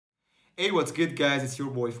Hey, what's good, guys? It's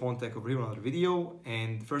your boy Phone Tech over here on another video.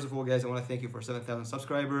 And first of all, guys, I want to thank you for 7,000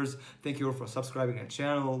 subscribers. Thank you all for subscribing to the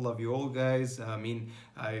channel. Love you all, guys.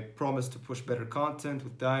 I promise to push better content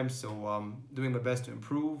with time, so I'm doing my best to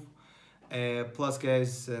improve. Plus,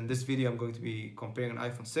 guys, in this video, I'm going to be comparing an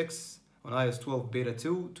iPhone 6 on iOS 12 Beta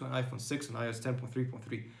 2 to an iPhone 6 on iOS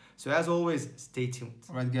 10.3.3. So as always, stay tuned.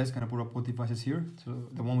 Alright, guys, gonna put up both devices here. So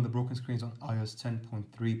the one with the broken screen is on iOS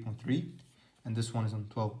 10.3.3. And this one is on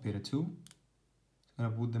 12 beta 2. I'm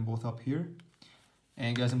gonna put them both up here.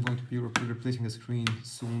 And guys, I'm going to be replacing the screen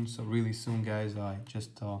soon, so really soon, guys. I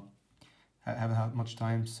just haven't had much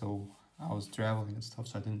time, so I was traveling and stuff,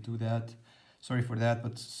 so I didn't do that. Sorry for that,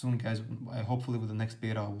 but soon, guys, hopefully with the next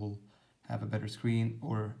beta I will have a better screen,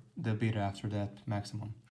 or the beta after that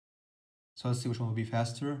maximum. So let's see which one will be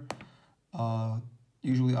faster.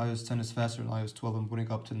 Usually iOS 10 is faster than iOS 12. I'm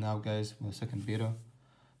putting up to now, guys, with the second beta.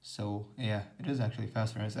 So yeah, it is actually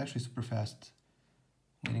faster, and it's actually super fast.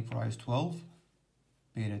 Waiting for iOS 12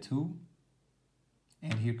 beta 2,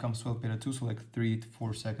 and here comes 12 beta 2, so like 3 to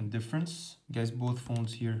 4 second difference. Guys, both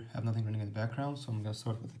phones here have nothing running in the background, so I'm gonna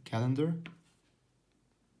start with the calendar,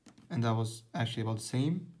 and that was actually about the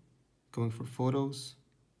same. Going for photos,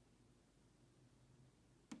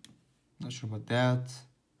 not sure about that.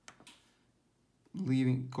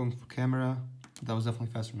 Going for camera, that was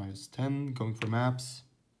definitely faster than iOS 10. Going for maps,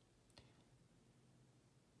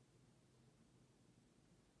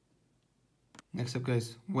 next up,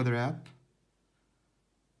 guys, weather app.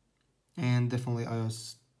 And definitely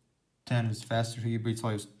iOS 10 is faster here, but it's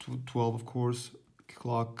iOS 12, of course.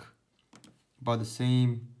 Clock, about the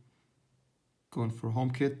same. Going for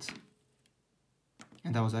HomeKit.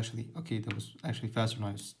 And that was actually faster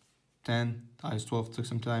than iOS 10. iOS 12 took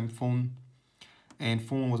some time. Phone. And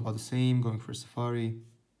phone was about the same. Going for Safari.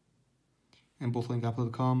 And both link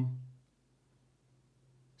apple.com.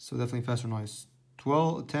 So definitely faster than iOS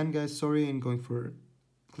 10, guys, sorry, and going for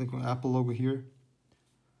click on Apple logo here,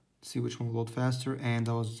 see which one will load faster, and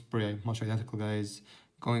that was pretty much identical, guys.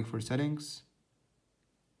 Going for settings,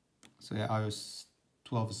 so yeah, iOS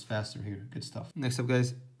 12 is faster here. Good stuff. Next up,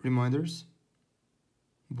 guys, reminders.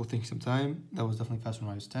 Both taking some time. That was definitely faster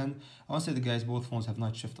than iOS 10. I want to say that, guys, both phones have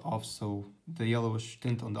night shift off, so the yellowish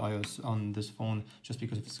tint on the iOS on this phone just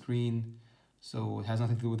because of the screen, so it has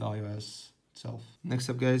nothing to do with the iOS itself. Next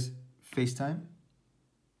up, guys, FaceTime.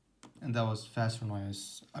 And that was faster on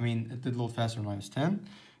iOS. It did load faster on iOS 10.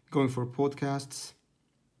 Going for podcasts.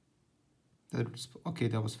 That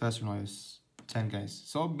was faster on iOS 10, guys.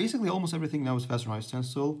 So basically almost everything now is faster on iOS 10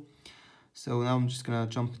 still. So now I'm just gonna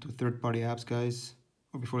jump to third-party apps, guys.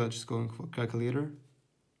 Or before that, just going for calculator.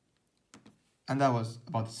 And that was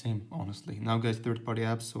about the same, honestly. Now, guys, third-party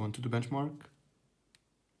apps, so on to the benchmark.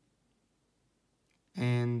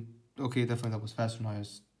 And okay, definitely that was faster on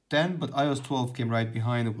iOS 10, but iOS 12 came right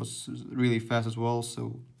behind. It was really fast as well,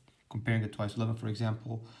 so comparing it to iOS 11, for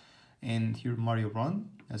example. And here, Mario Run.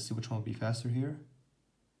 Let's see which one will be faster here.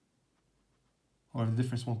 Or the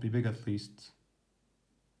difference won't be big, at least.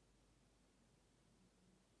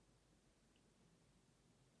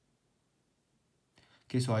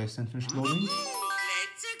 Okay, so iOS 10 finished loading.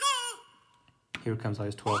 Let's go! Here comes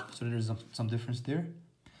iOS 12, so there's some difference there.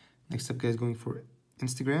 Next up, guys, going for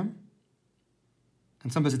Instagram.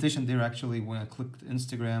 And some hesitation there actually when I clicked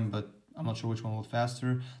Instagram, but I'm not sure which one was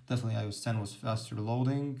faster. Definitely iOS 10 was faster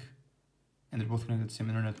loading. And they're both connected to the same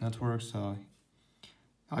internet network, so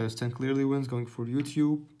iOS 10 clearly wins. Going for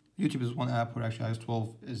YouTube. YouTube is one app where actually iOS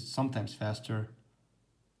 12 is sometimes faster.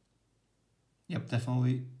 Yep,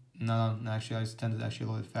 definitely. No, actually iOS 10 is actually a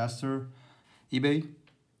little bit faster. eBay.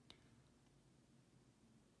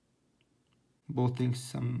 Both things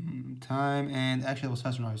some time, and actually it was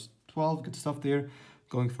faster than iOS 12. Good stuff there.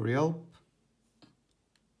 Going for Yelp.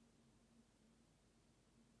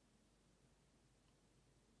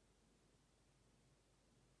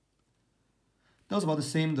 That was about the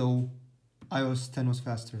same though. iOS 10 was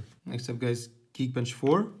faster. Next up, guys, Geekbench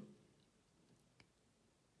 4.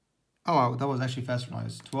 Oh wow, that was actually faster than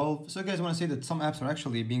iOS 12. So guys, I want to say that some apps are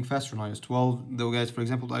actually being faster on iOS 12. Though, guys, for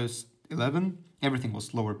example, iOS 11, everything was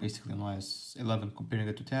slower basically on iOS 11 comparing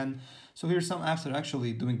it to 10. So here's some apps that are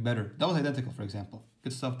actually doing better. That was identical, for example.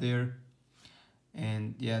 Good stuff there.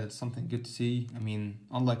 And yeah, that's something good to see.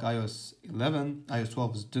 Unlike iOS 11, iOS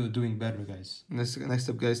 12 is doing better, guys. Next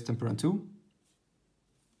up, guys, Temperan 2.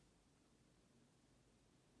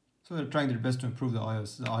 So they're trying their best to improve the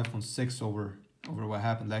iPhone 6 over what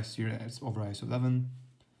happened last year. It's over iOS 11.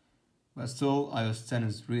 But still, iOS 10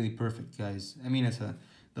 is really perfect, guys. It's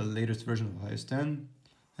the latest version of iOS 10.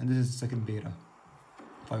 And this is the second beta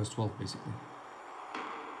of iOS 12, basically.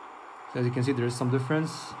 So as you can see, there is some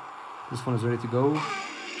difference. This phone is ready to go.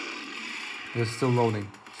 It's still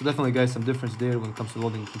loading. So definitely, guys, some difference there when it comes to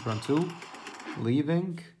loading compared to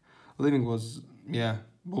leaving. Leaving was, yeah,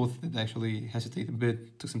 both did actually hesitate a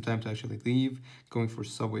bit. Took some time to actually leave. Going for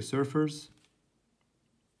Subway Surfers.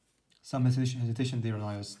 Some hesitation there on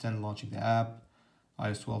iOS 10 launching the app.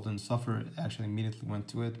 iOS 12 didn't suffer. It actually immediately went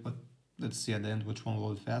to it. But let's see at the end which one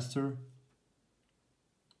loaded faster.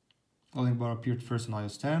 Loading bar appeared first on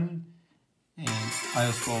iOS 10. And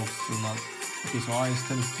iOS 12 still not. Okay, so iOS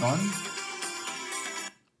 10 is done.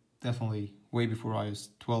 Definitely way before iOS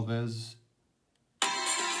 12 is.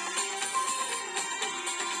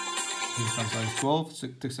 Here comes iOS 12, so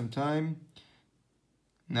it took some time.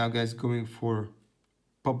 Now guys, going for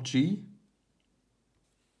PUBG.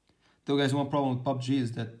 Though guys, one problem with PUBG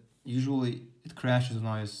is that usually it crashes on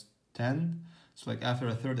iOS 10. So like after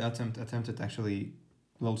a third attempt it actually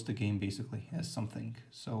loads the game basically as something.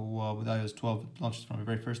 So with iOS 12 it launches from the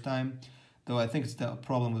very first time. Though I think it's the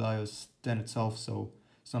problem with iOS 10 itself, so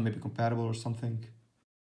it's not maybe compatible or something.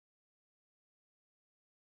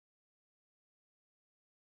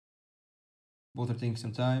 Both are taking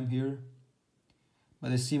some time here,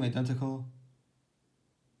 but they seem identical.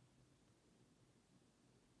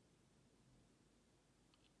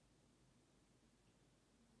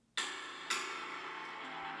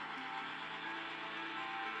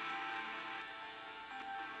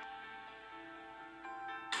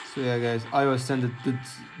 So yeah, guys, iOS 10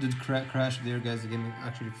 did crash there, guys. The game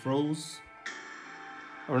actually froze.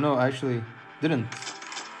 Or no, actually didn't.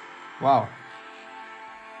 Wow.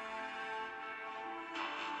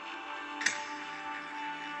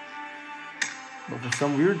 But for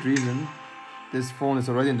some weird reason, this phone is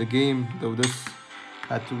already in the game, though this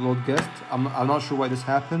had to load guest. I'm not sure why this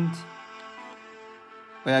happened.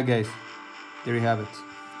 But yeah, guys, there you have it.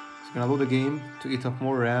 It's gonna load the game to eat up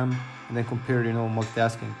more RAM and then compare, you know,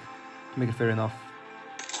 multitasking to make it fair enough.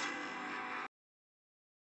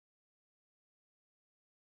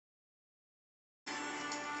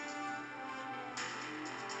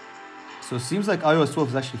 So it seems like iOS 12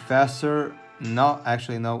 is actually faster. Not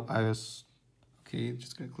actually, no, iOS. Okay,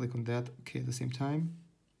 just gonna click on that. Okay, at the same time.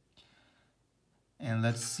 And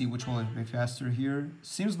let's see which one will be faster here.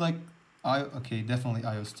 Seems like okay, definitely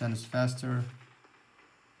iOS 10 is faster.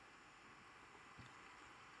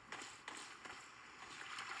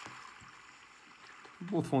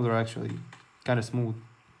 Both phones are actually kind of smooth.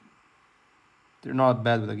 They're not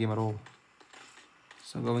bad with the game at all.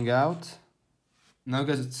 So going out. Now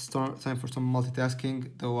guys, it's time for some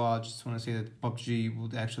multitasking, though I just want to say that PUBG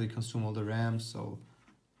would actually consume all the RAM, so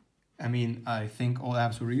I mean, I think all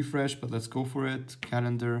apps will refresh, but let's go for it.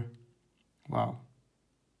 Calendar, wow.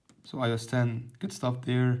 So iOS 10, good stuff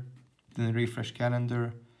there. Then refresh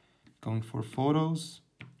calendar, going for photos.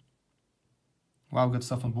 Wow, good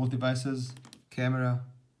stuff on both devices. Camera,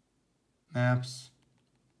 maps.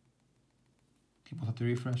 People have to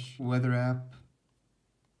refresh. Weather app.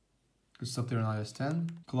 Good stuff there on iOS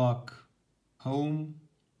 10. Clock, home.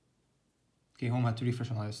 Okay, home had to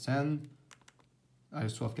refresh on iOS 10.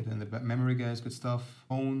 iOS 12 kept it in the memory, guys. Good stuff.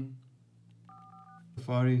 Phone,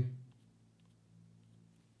 Safari,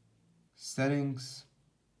 settings,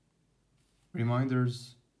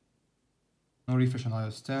 reminders. No refresh on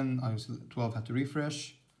iOS 10. iOS 12 had to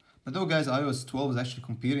refresh. But though, guys, iOS 12 is actually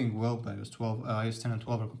competing well. iOS 12, iOS 10 and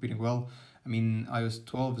 12 are competing well. I mean, iOS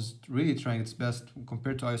 12 is really trying its best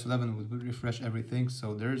compared to iOS 11 with refresh everything.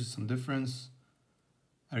 So there's some difference.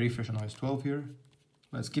 I refresh on iOS 12 here.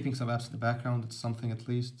 But it's keeping some apps in the background. It's something at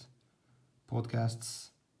least. Podcasts,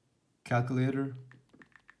 calculator,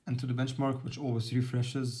 and to the benchmark, which always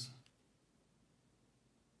refreshes.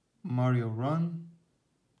 Mario Run,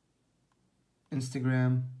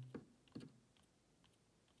 Instagram,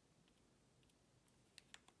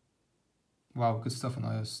 wow, good stuff on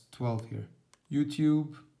iOS 12 here.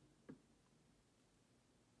 YouTube,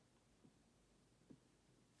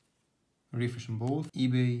 refresh on both.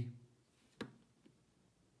 eBay,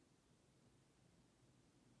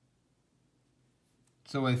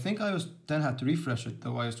 so I think iOS 10 had to refresh it,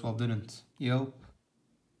 though iOS 12 didn't. Yelp.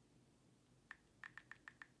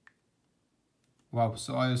 Wow,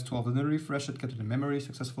 so iOS 12 didn't refresh it, kept it in memory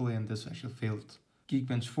successfully, and this actually failed.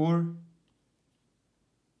 Geekbench 4,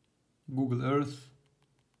 Google Earth,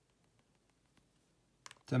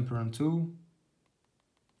 Temperan 2,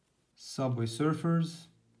 Subway Surfers.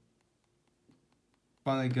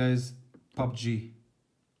 Finally, guys, PUBG.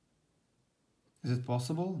 Is it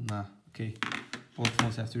possible? Nah, okay. Both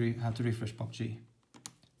phones have to refresh PUBG.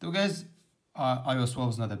 Though, guys, iOS 12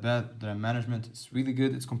 is not that bad. The management is really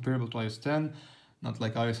good. It's comparable to iOS 10. not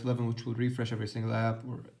like iOS 11, which will refresh every single app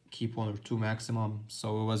or keep one or two maximum.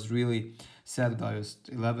 So it was really sad with iOS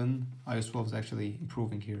 11. iOS 12 is actually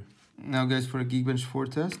improving here. Now guys, for a Geekbench 4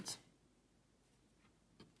 test,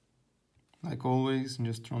 like always, and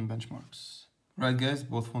just run benchmarks. Right guys,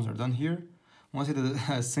 both phones are done here. Once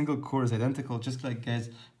a single core is identical, just like guys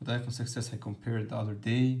with iPhone 6s I compared the other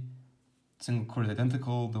day. Single core is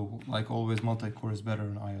identical, though like always multi-core is better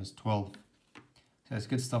in iOS 12. So there's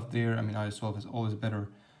good stuff there. I mean iOS 12 is always better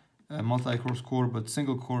multi-core score, but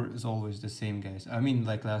single core is always the same guys. I mean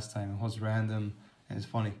like last time it was random and it's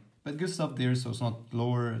funny. But good stuff there, so it's not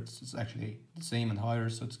lower, it's actually the same and higher,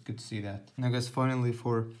 so it's good to see that. Now guys, finally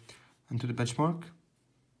for into the benchmark.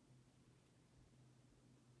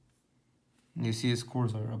 You see the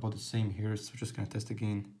scores are about the same here, so just gonna test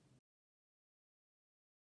again.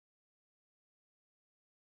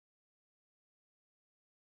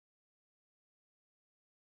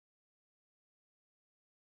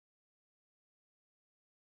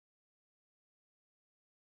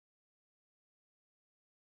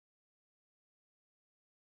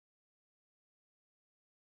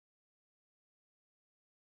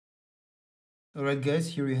 Alright guys,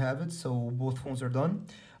 here we have it. So both phones are done.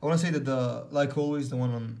 I want to say that like always, the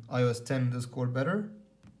one on iOS 10 does score better.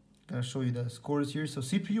 I'm gonna show you the scores here. So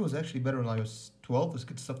CPU is actually better on iOS 12. There's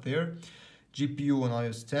good stuff there. GPU on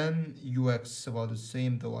iOS 10, UX about the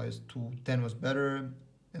same, though iOS 10 was better,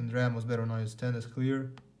 and RAM was better on iOS 10. That's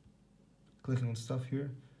clear. Clicking on stuff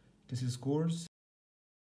here. This is scores.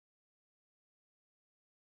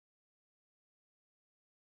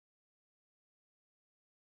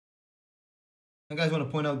 And guys, I want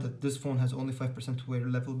to point out that this phone has only 5% wear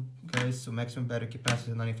level, guys, so maximum battery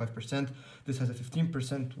capacity is 95%. This has a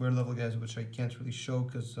 15% wear level, guys, which I can't really show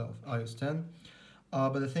because of iOS 10.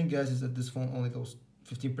 But the thing, guys, is that this phone only goes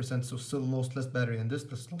 15%, so still lost less battery than this,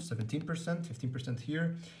 plus lost 17%, 15%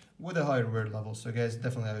 here, with a higher wear level. So guys,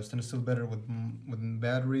 definitely iOS 10 is still better with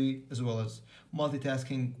battery, as well as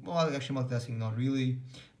multitasking. Well, actually multitasking not really,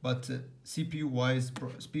 but CPU wise,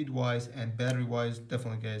 speed wise, and battery wise,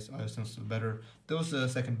 definitely guys, iOS 10 is still better.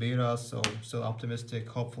 Those second beta, so still optimistic.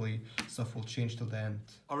 Hopefully stuff will change till the end.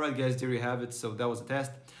 Alright guys, there you have it. So that was the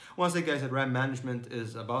test. Once again, guys, that RAM management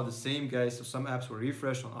is about the same, guys. So some apps were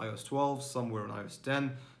refreshed on iOS 12, some were on iOS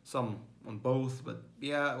 10, some on both. But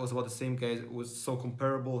yeah, it was about the same, guys. It was so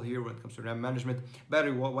comparable here when it comes to RAM management.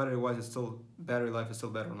 Battery wise, battery life is still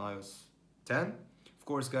better on iOS 10, of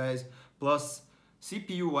course, guys. Plus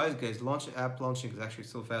CPU wise, guys, app launching is actually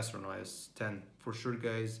still faster on iOS 10 for sure,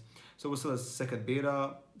 guys. So we still have second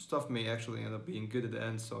beta. Stuff may actually end up being good at the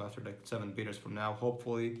end. So after like 7 betas from now,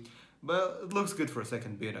 hopefully. But it looks good for a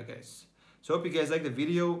second beta, guys. So hope you guys like the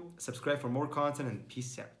video. Subscribe for more content and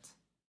peace out.